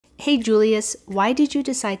Hey Julius, why did you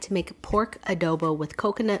decide to make pork adobo with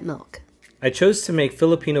coconut milk? I chose to make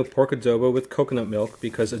Filipino pork adobo with coconut milk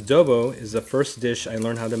because adobo is the first dish I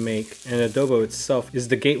learned how to make, and adobo itself is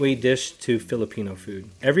the gateway dish to Filipino food.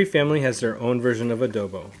 Every family has their own version of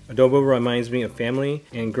adobo. Adobo reminds me of family,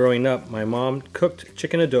 and growing up, my mom cooked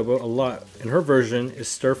chicken adobo a lot, and her version is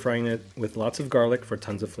stir-frying it with lots of garlic for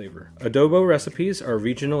tons of flavor. Adobo recipes are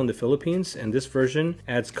regional in the Philippines, and this version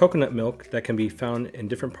adds coconut milk that can be found in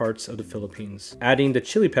different parts of the Philippines. Adding the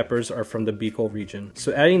chili peppers are from the Bicol region.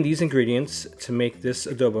 So adding these ingredients to make this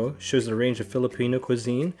adobo shows the range of Filipino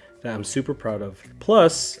cuisine that I'm super proud of.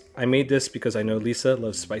 Plus, I made this because I know Lisa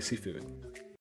loves spicy food.